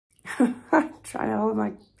Trying to hold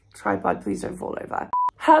my tripod, please don't fall over.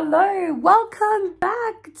 Hello, welcome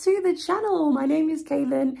back to the channel. My name is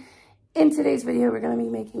Kaylin. In today's video, we're going to be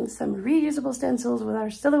making some reusable stencils with our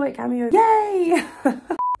Silhouette Cameo. Yay!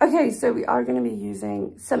 Okay, so we are going to be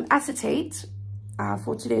using some acetate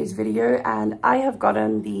for today's video, and I have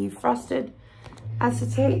gotten the frosted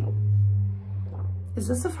acetate. Is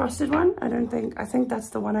this the frosted one? I think that's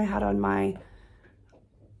the one I had on my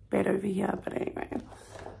bed over here, but anyway,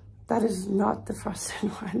 that is not the frosted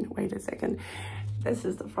one. Wait a second, this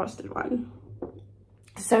is the frosted one.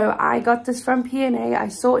 So I got this from P&A. I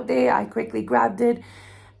saw it there, I quickly grabbed it,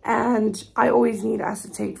 and I always need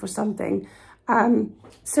acetate for something.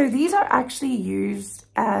 So these are actually used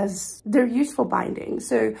as, they're used for binding.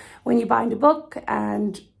 So when you bind a book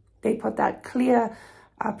and they put that clear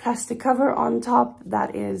plastic cover on top,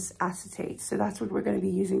 that is acetate. So that's what we're going to be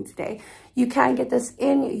using today. You can get this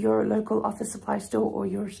in your local office supply store or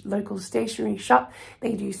your local stationery shop.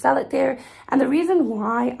 They do sell it there. And the reason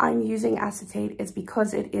why I'm using acetate is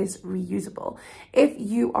because it is reusable. If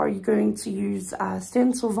you are going to use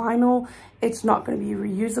stencil vinyl, it's not going to be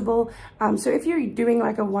reusable. So if you're doing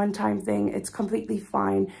like a one-time thing, it's completely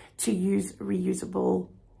fine to use reusable.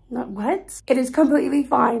 It is completely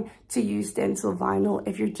fine to use stencil vinyl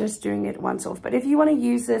if you're just doing it once off. But if you want to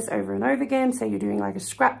use this over and over again, say you're doing like a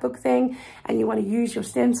scrapbook thing and you want to use your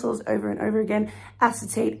stencils over and over again,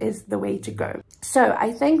 acetate is the way to go. So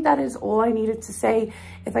I think that is all I needed to say.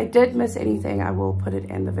 If I did miss anything, I will put it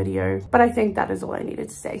in the video, but I think that is all I needed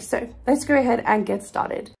to say. So let's go ahead and get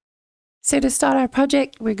started. So to start our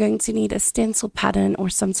project, we're going to need a stencil pattern or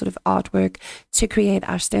some sort of artwork to create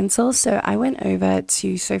our stencils. So I went over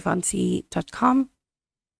to sofancy.com.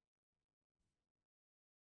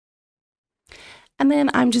 And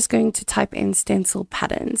then I'm just going to type in stencil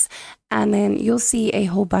patterns, and then you'll see a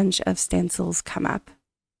whole bunch of stencils come up.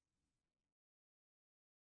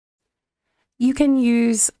 You can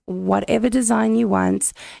use whatever design you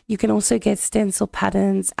want. You can also get stencil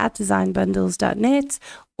patterns at designbundles.net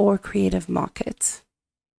or Creative Market.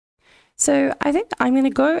 So I think I'm going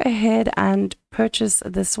to go ahead and purchase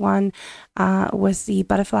this one with the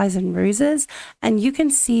butterflies and roses. And you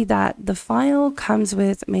can see that the file comes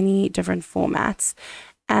with many different formats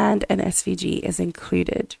and an SVG is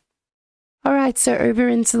included. All right, so over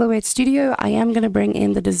in Silhouette Studio, I am going to bring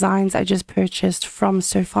in the designs I just purchased from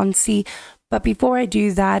Sofancy. But before I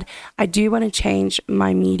do that, I do want to change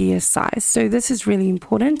my media size. So this is really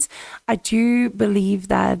important. I do believe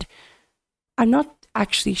that, I'm not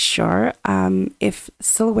actually sure if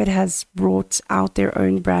Silhouette has brought out their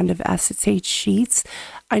own brand of acetate sheets.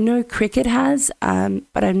 I know Cricut has,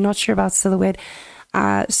 but I'm not sure about Silhouette.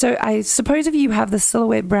 So I suppose if you have the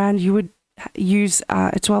Silhouette brand, you would use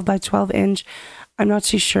a 12 by 12 inch. I'm not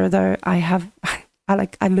too sure though.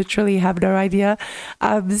 I literally have no idea.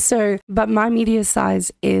 But my media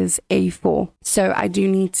size is A4. So I do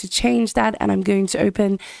need to change that, and I'm going to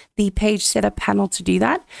open the page setup panel to do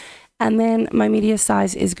that. And then my media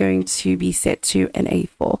size is going to be set to an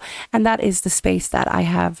A4, and that is the space that I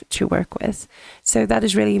have to work with. So that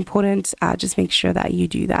is really important. Just make sure that you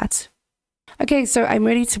do that. Okay, so I'm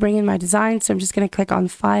ready to bring in my design. So I'm just going to click on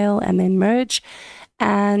File and then Merge.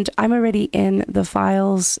 And I'm already in the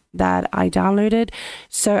files that I downloaded.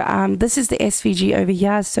 So this is the SVG over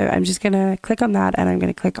here. So I'm just going to click on that, and I'm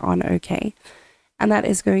going to click on OK. And that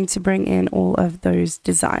is going to bring in all of those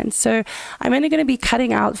designs. So I'm only going to be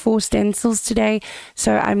cutting out 4 stencils today.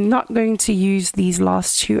 So I'm not going to use these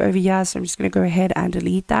last 2 over here. So I'm just going to go ahead and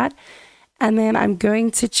delete that. And then I'm going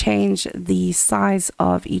to change the size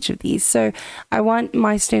of each of these. So I want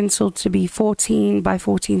my stencil to be 14 by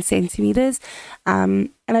 14 centimeters. And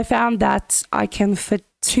I found that I can fit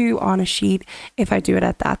 2 on a sheet if I do it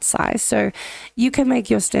at that size. So you can make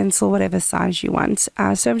your stencil whatever size you want.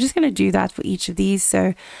 So I'm just going to do that for each of these.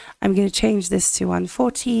 So I'm going to change this to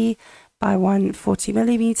 140 by 140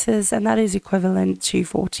 millimeters, and that is equivalent to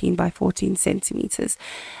 14 by 14 centimeters.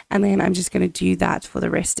 And then I'm just going to do that for the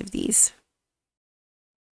rest of these.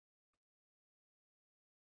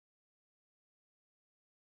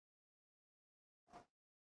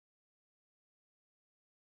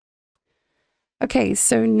 Okay,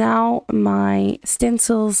 so now my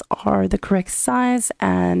stencils are the correct size,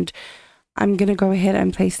 and I'm going to go ahead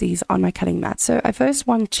and place these on my cutting mat. So I first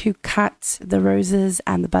want to cut the roses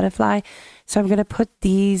and the butterfly. So I'm going to put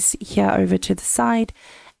these here over to the side,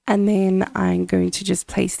 and then I'm going to just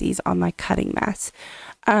place these on my cutting mat.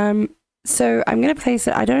 So I'm going to place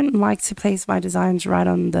it. I don't like to place my designs right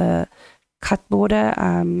on the cut border.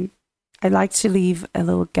 I like to leave a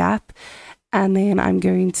little gap. And then I'm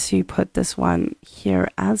going to put this one here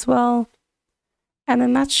as well. and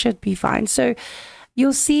then that should be fine. So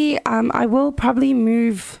you'll see I will probably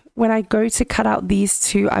move, when I go to cut out these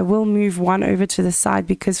two, I will move one over to the side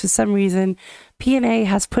because for some reason P&A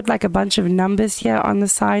has put like a bunch of numbers here on the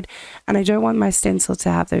side, and I don't want my stencil to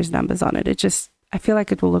have those numbers on it. I feel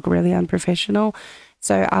like it will look really unprofessional.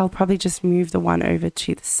 So I'll probably just move the one over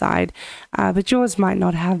to the side, but yours might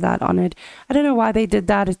not have that on it. I don't know why they did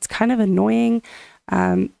that. It's kind of annoying,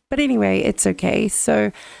 but anyway, it's okay.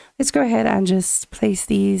 So let's go ahead and just place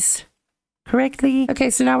these correctly. Okay,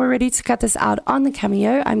 so now we're ready to cut this out on the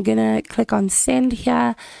Cameo. I'm gonna click on send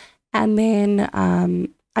here, and then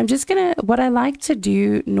I'm just gonna, what I like to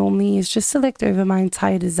do normally is just select over my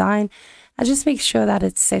entire design and just make sure that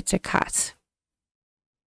it's set to cut.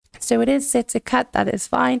 So it is set to cut, that is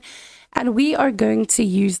fine. And we are going to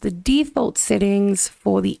use the default settings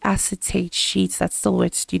for the acetate sheets that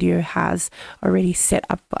Silhouette Studio has already set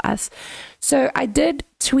up for us. So I did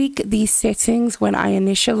tweak these settings when I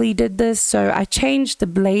initially did this. So I changed the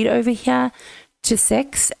blade over here to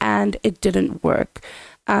 6 and it didn't work.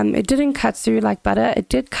 It didn't cut through like butter. It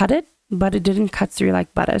did cut it, but it didn't cut through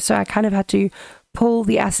like butter. So I kind of had to pull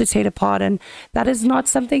the acetate apart, and that is not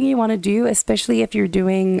something you want to do, especially if you're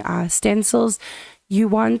doing stencils. You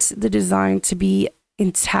want the design to be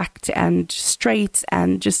intact and straight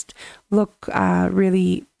and just look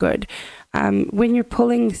really good. When you're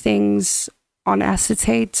pulling things on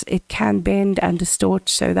acetate, it can bend and distort,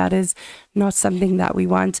 so that is not something that we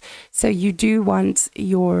want. So you do want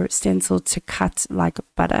your stencil to cut like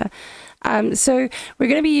butter. So we're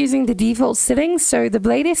going to be using the default settings. So the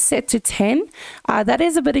blade is set to 10. That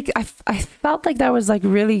is a bit, I felt like that was like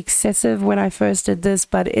really excessive when I first did this,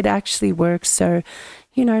 but it actually works. So,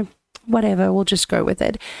 you know, whatever, we'll just go with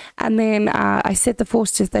it. And then I set the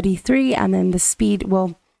force to 33, and then the speed,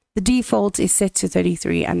 well, the default is set to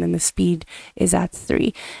 33, and then the speed is at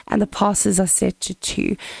 3, and the passes are set to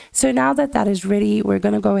 2. So now that that is ready, we're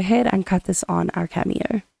going to go ahead and cut this on our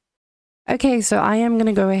Cameo. Okay, so I am going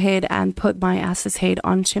to go ahead and put my acetate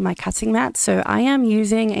onto my cutting mat. So I am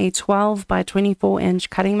using a 12 by 24 inch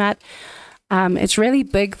cutting mat. It's really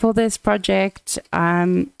big for this project,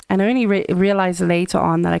 and I only realized later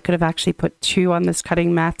on that I could have actually put 2 on this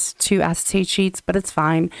cutting mat, 2 acetate sheets, but it's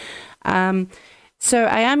fine. So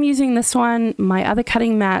I am using this one. My other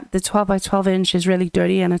cutting mat, the 12 by 12 inch, is really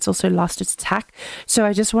dirty and it's also lost its tack. So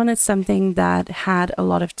I just wanted something that had a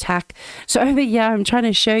lot of tack. So over here, I'm trying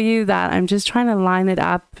to show you that I'm just trying to line it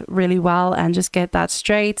up really well and just get that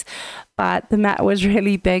straight. But the mat was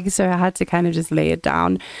really big, so I had to kind of just lay it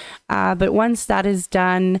down. But once that is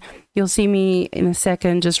done, you'll see me in a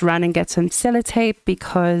second just run and get some sellotape,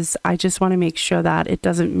 because I just want to make sure that it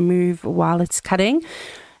doesn't move while it's cutting.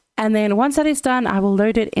 And then once that is done, I will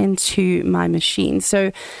load it into my machine.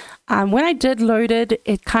 So when I did load it,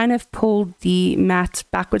 it kind of pulled the mat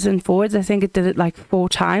backwards and forwards. I think it did it like 4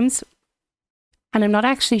 times. And I'm not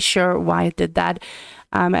actually sure why it did that.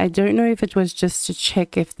 I don't know if it was just to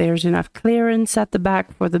check if there's enough clearance at the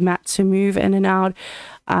back for the mat to move in and out.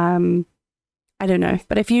 I don't know.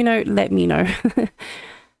 But if you know, let me know.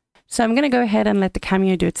 So I'm going to go ahead and let the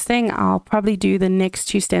Cameo do its thing. I'll probably do the next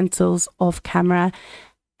 2 stencils off camera.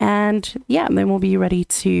 And yeah, then we'll be ready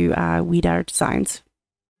to weed our designs.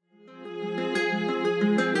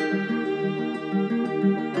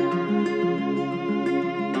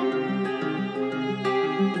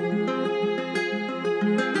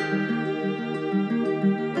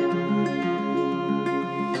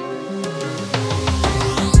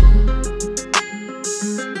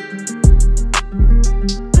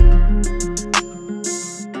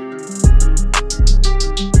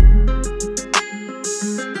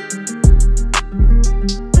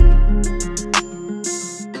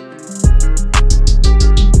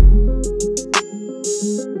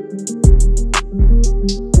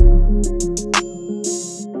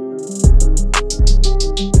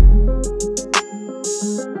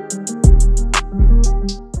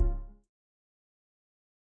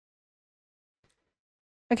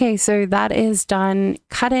 Okay, so that is done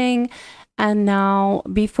cutting. And now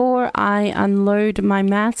before I unload my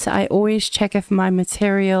mat, I always check if my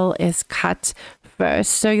material is cut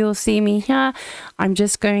first. So you'll see me here. I'm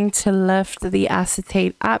just going to lift the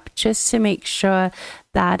acetate up just to make sure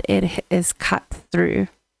that it is cut through.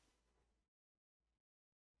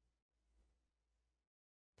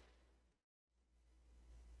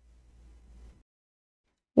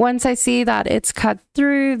 Once I see that it's cut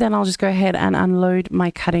through, then I'll just go ahead and unload my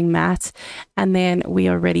cutting mat, and then we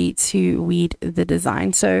are ready to weed the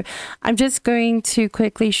design. So I'm just going to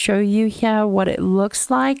quickly show you here what it looks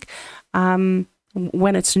like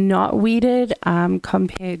when it's not weeded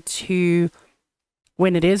compared to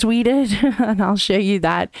when it is weeded, and I'll show you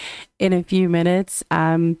that in a few minutes.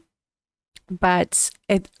 But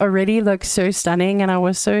it already looks so stunning and I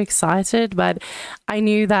was so excited, but I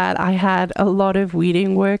knew that I had a lot of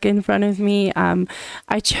weeding work in front of me.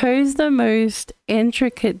 I chose the most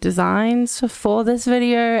intricate designs for this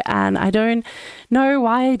video, and I don't know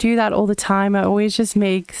why I do that all the time. I always just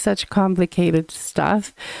make such complicated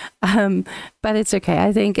stuff, but it's okay.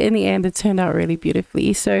 I think in the end it turned out really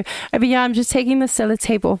beautifully. So over here I'm just taking the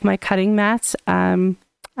sellotape off my cutting mat.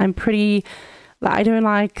 I don't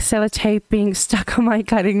like sellotape being stuck on my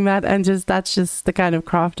cutting mat, and that's just the kind of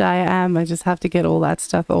craft I am. I just have to get all that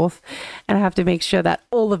stuff off, and I have to make sure that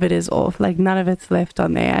all of it is off, like none of it's left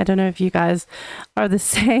on there. I don't know if you guys are the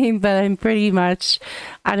same, but I'm pretty much,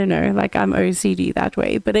 I don't know, like I'm OCD that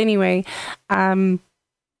way. But anyway,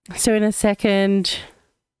 so in a second,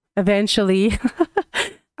 eventually,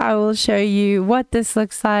 I will show you what this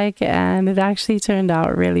looks like, and it actually turned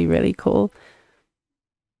out really, really cool.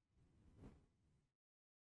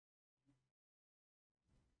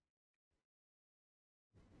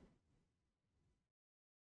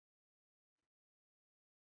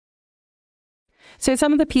 So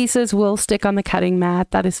some of the pieces will stick on the cutting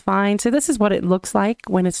mat. That is fine. So this is what it looks like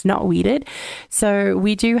when it's not weeded. So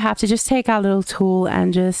we do have to just take our little tool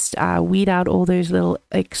and just weed out all those little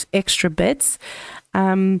extra bits.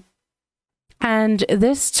 And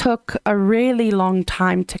this took a really long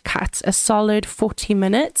time to cut, a solid 40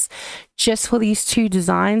 minutes just for these two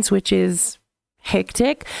designs, which is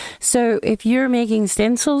hectic. So if you're making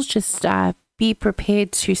stencils, just be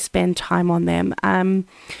prepared to spend time on them.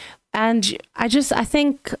 And I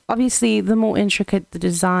think obviously the more intricate the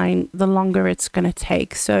design, the longer it's going to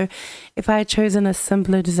take. So if I had chosen a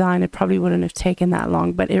simpler design, it probably wouldn't have taken that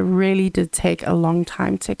long, but it really did take a long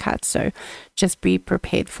time to cut. So just be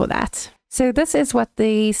prepared for that. So this is what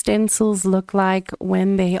the stencils look like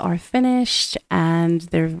when they are finished and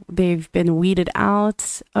they've been weeded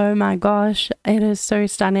out. Oh my gosh, it is so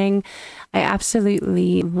stunning. I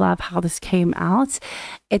absolutely love how this came out.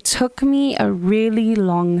 It took me a really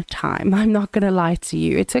long time. I'm not going to lie to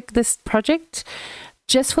you. It took this project,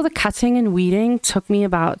 just for the cutting and weeding, took me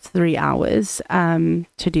about 3 hours to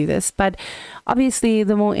do this. But obviously,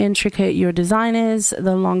 the more intricate your design is,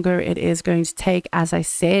 the longer it is going to take, as I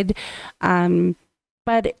said.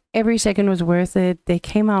 But every second was worth it. They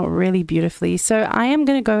came out really beautifully. So I am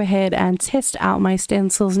going to go ahead and test out my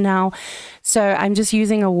stencils now. So I'm just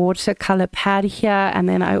using a watercolor pad here. And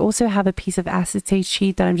then I also have a piece of acetate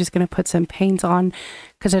sheet that I'm just going to put some paint on,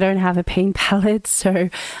 because I don't have a paint palette. So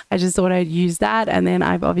I just thought I'd use that. And then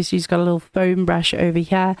I've obviously just got a little foam brush over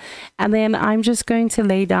here. And then I'm just going to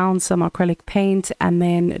lay down some acrylic paint and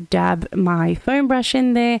then dab my foam brush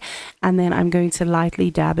in there. And then I'm going to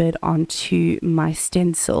lightly dab it onto my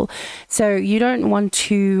stencil. So you don't want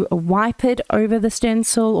to wipe it over the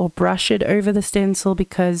stencil or brush it over the stencil,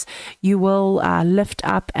 because you will lift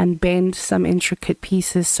up and bend some intricate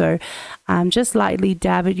pieces. So just lightly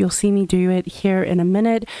dab it. You'll see me do it here in a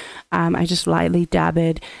minute. I just lightly dab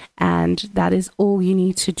it, and that is all you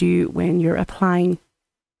need to do when you're applying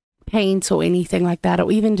paint or anything like that,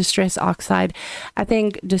 or even Distress Oxide. I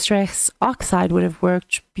think Distress Oxide would have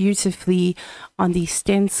worked beautifully on these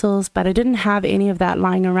stencils, but I didn't have any of that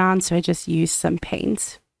lying around, so I just used some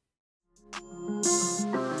paint.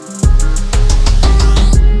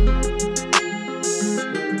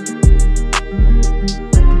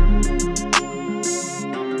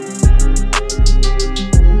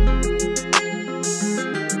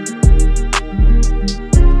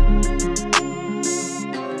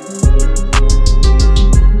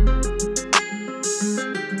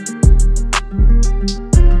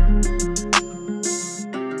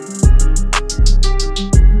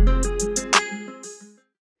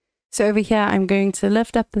 So over here, I'm going to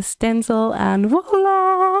lift up the stencil and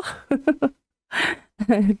voila!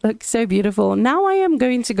 It looks so beautiful. Now I am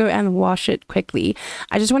going to go and wash it quickly.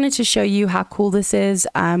 I just wanted to show you how cool this is.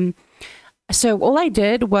 So all I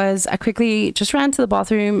did was I quickly just ran to the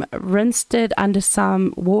bathroom, rinsed it under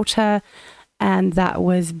some water, and that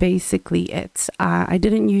was basically it. I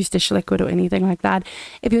didn't use dish liquid or anything like that.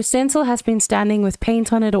 If your stencil has been standing with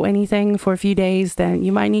paint on it or anything for a few days, then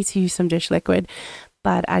you might need to use some dish liquid.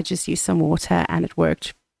 But I just used some water and it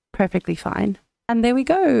worked perfectly fine. And there we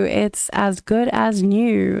go. It's as good as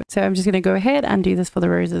new. So I'm just going to go ahead and do this for the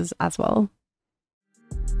roses as well.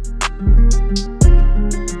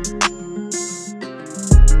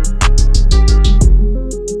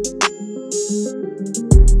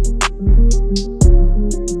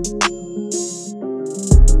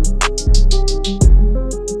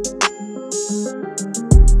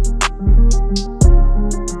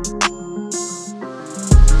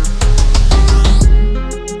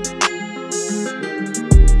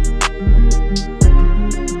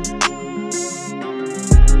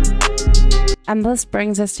 And this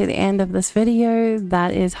brings us to the end of this video.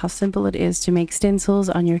 That is how simple it is to make stencils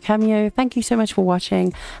on your Cameo. Thank you so much for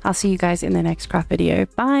watching. I'll see you guys in the next craft video.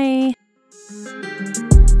 Bye!